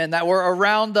businessmen that were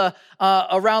around the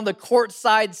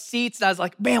courtside seats. And I was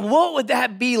like, man, what would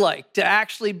that be like to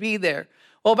actually be there?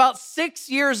 Well, about 6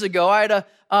 years ago, I had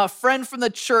a friend from the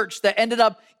church that ended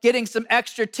up getting some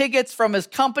extra tickets from his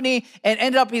company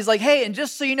and he's like, hey, and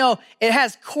just so you know, it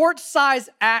has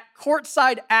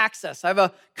courtside access. I have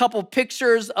a couple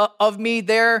pictures of me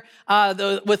there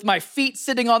with my feet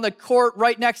sitting on the court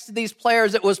right next to these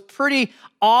players. It was pretty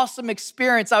awesome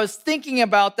experience. I was thinking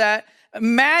about that.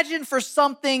 Imagine for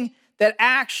something that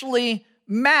actually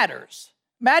matters.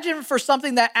 Imagine for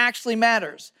something that actually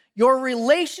matters. Your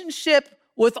relationship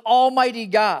with Almighty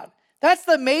God. That's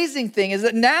the amazing thing, is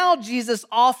that now Jesus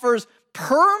offers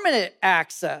permanent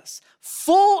access,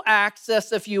 full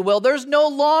access, if you will. There's no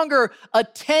longer a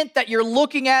tent that you're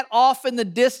looking at off in the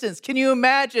distance. Can you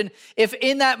imagine if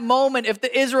in that moment, if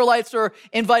the Israelites were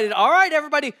invited, all right,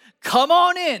 everybody, come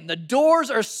on in. The doors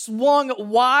are swung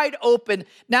wide open.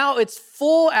 Now it's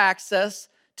full access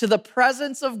to the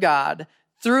presence of God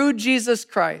through Jesus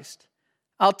Christ.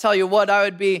 I'll tell you what, I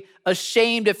would be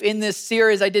ashamed if in this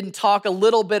series I didn't talk a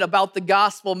little bit about the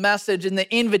gospel message and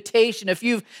the invitation. If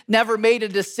you've never made a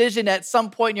decision at some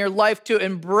point in your life to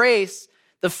embrace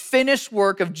the finished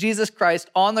work of Jesus Christ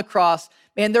on the cross,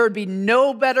 man, there would be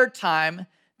no better time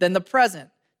than the present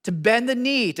to bend the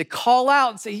knee, to call out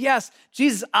and say, yes,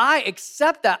 Jesus, I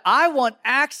accept that. I want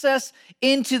access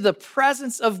into the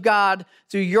presence of God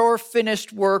through your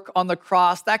finished work on the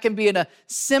cross. That can be in a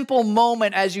simple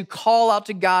moment as you call out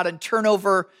to God and turn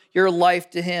over your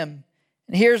life to him.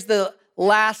 And here's the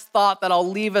last thought that I'll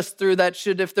leave us through that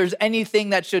should, if there's anything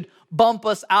that should bump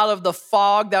us out of the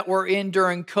fog that we're in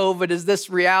during COVID, is this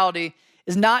reality,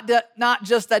 is not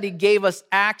just that he gave us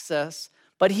access,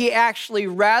 but he actually,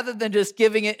 rather than just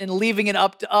giving it and leaving it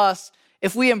up to us,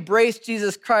 if we embrace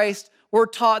Jesus Christ, we're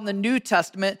taught in the New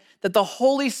Testament that the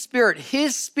Holy Spirit,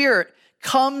 his Spirit,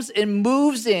 comes and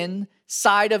moves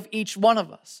inside of each one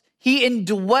of us. He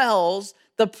indwells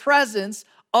the presence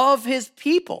of his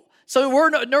people. So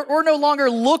we're no longer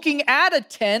looking at a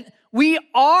tent. We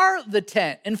are the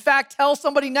tent. In fact, tell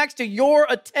somebody next to you, you're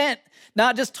a tent.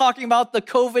 Not just talking about the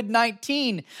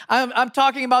COVID-19. I'm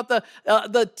talking about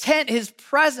the tent, his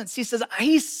presence. He says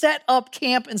he set up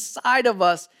camp inside of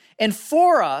us. And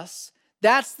for us,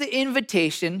 that's the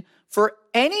invitation for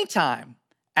any time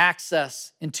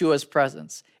access into his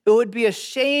presence. It would be a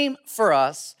shame for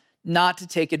us not to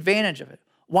take advantage of it.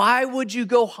 Why would you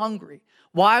go hungry?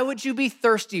 Why would you be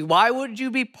thirsty? Why would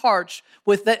you be parched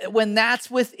when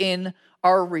that's within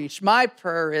our reach? My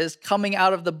prayer is, coming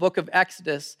out of the book of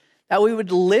Exodus, that we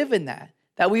would live in that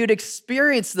we would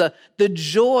experience the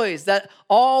joys, that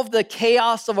all of the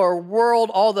chaos of our world,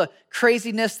 all the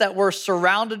craziness that we're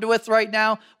surrounded with right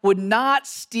now would not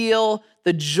steal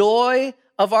the joy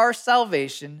of our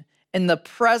salvation in the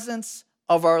presence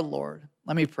of our Lord.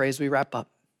 Let me pray as we wrap up.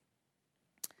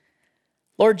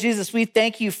 Lord Jesus, we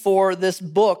thank you for this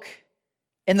book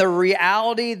and the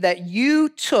reality that you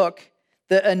took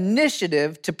the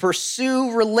initiative to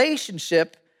pursue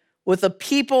relationship with a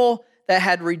people that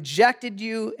had rejected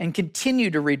you and continue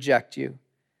to reject you.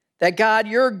 That God,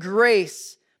 your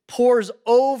grace pours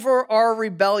over our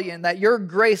rebellion, that your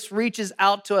grace reaches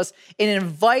out to us and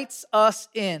invites us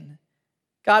in.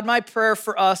 God, my prayer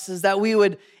for us is that we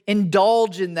would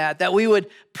indulge in that we would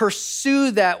pursue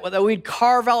that we'd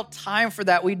carve out time for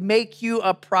that. We'd make you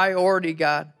a priority,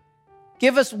 God.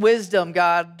 Give us wisdom,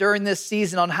 God, during this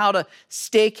season on how to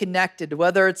stay connected,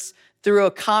 whether it's through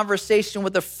a conversation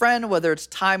with a friend, whether it's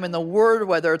time in the Word,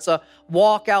 whether it's a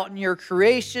walk out in your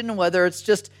creation, whether it's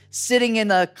just sitting in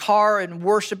a car and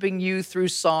worshiping you through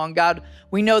song. God,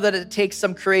 we know that it takes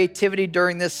some creativity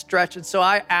during this stretch, and so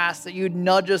I ask that you'd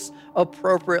nudge us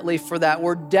appropriately for that.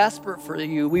 We're desperate for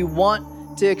you. We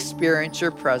want to experience your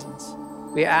presence.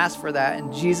 We ask for that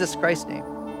in Jesus Christ's name.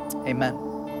 Amen.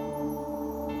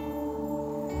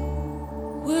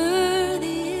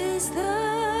 Worthy is the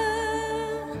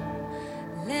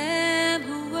Lamb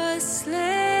who was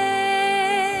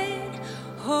slain.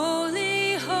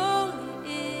 Holy, holy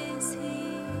is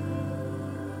he.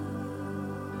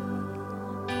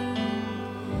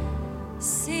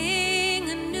 Sing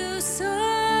a new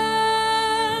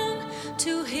song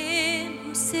to him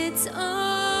who sits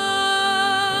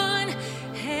on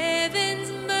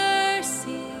heaven's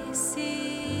mercy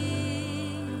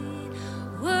seat.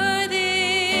 Worthy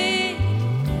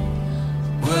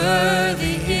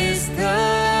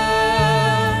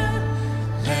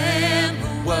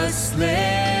was slain.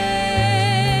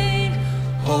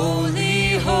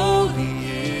 Holy, holy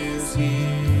is he.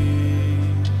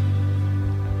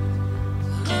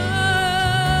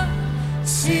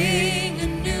 Sing a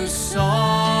new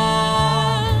song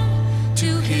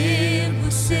to him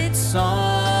who sits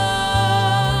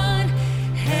on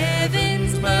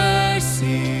heaven's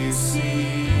mercy seat.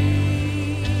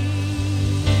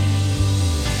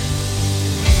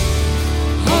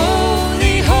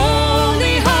 Holy,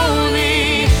 holy,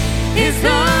 holy is the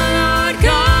Lord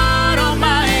God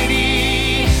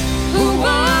Almighty, who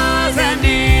was and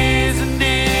is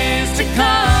to come.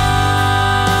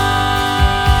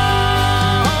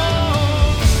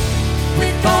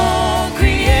 With all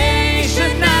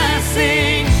creation I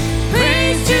sing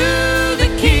praise to the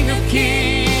King of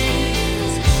Kings.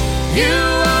 You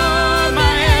are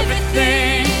my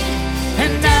everything,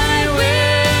 and I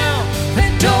will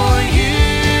adore you.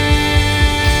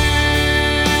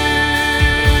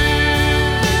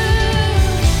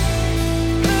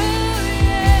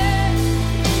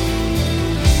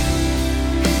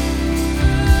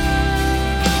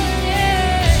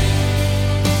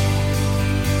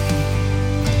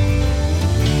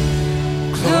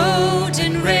 Clothed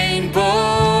in rainbows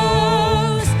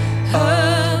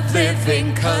of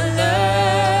living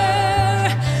color,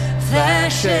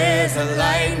 flashes of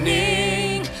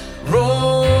lightning,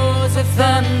 rolls of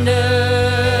thunder.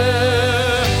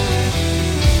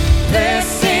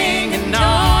 Blessing and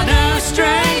honor,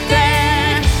 strength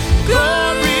and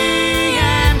glory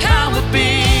and power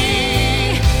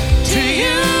be to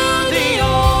you, the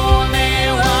only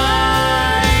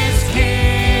wise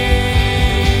King.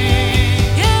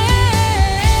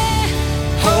 Yeah.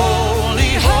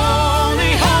 Holy,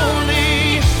 holy,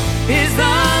 holy is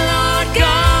the Lord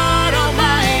God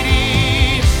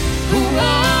Almighty, who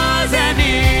was and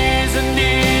is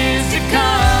to come.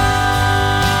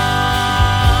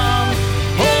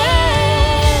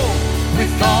 Oh,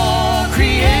 with all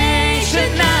creation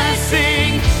I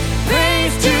sing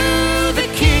praise to the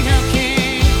King of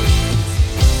Kings.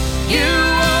 You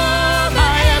are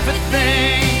my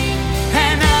everything,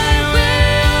 and I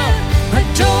will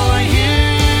adore you.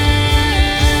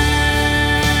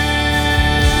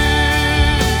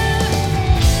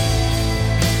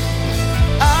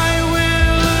 I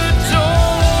will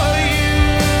adore you.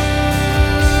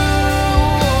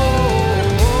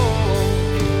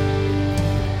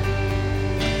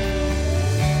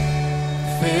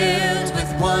 Filled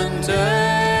with wonder,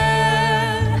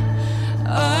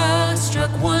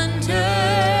 awestruck wonder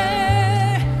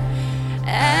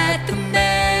at the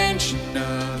mention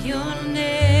of your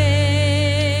name.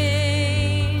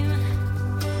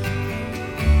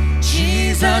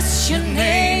 Jesus, your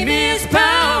name is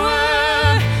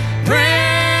power,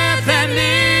 breath and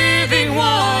living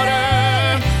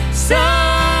water,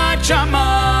 such a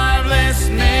marvelous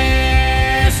mystery.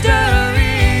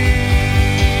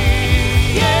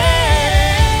 Yeah.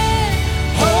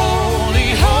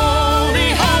 Holy,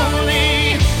 holy,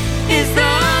 holy is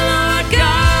the Lord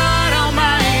God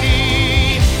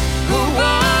Almighty, who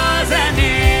was and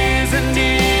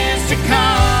is to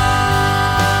come.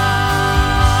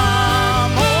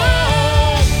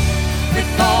 Oh,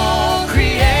 with all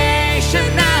creation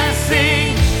I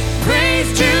sing praise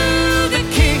to the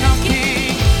King of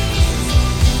Kings.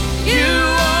 You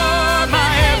are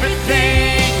my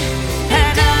everything,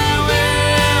 and I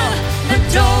will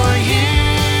adore you.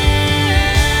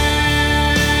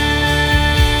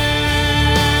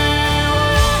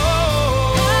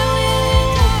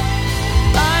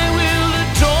 I will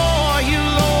adore you,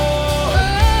 Lord.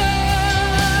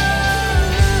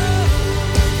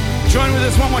 Join with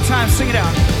us one more time. Sing it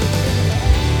out.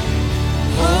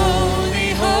 Holy,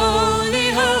 holy,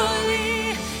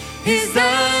 holy is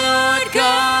the Lord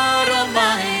God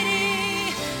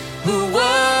Almighty, who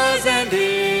was and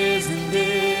is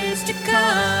to come.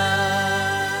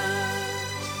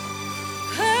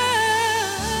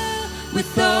 Oh,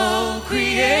 with all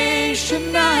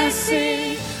creation I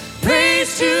sing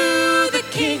praise to the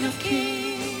King of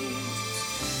Kings.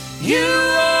 You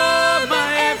are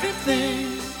my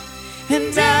everything,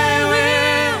 and I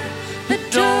will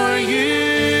adore you.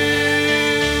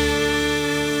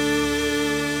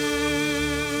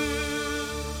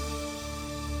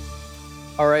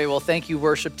 All right, well, thank you,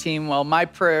 worship team. Well, my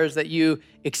prayer is that you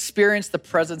experience the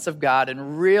presence of God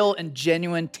in real and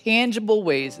genuine, tangible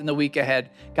ways in the week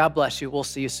ahead. God bless you. We'll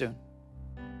see you soon.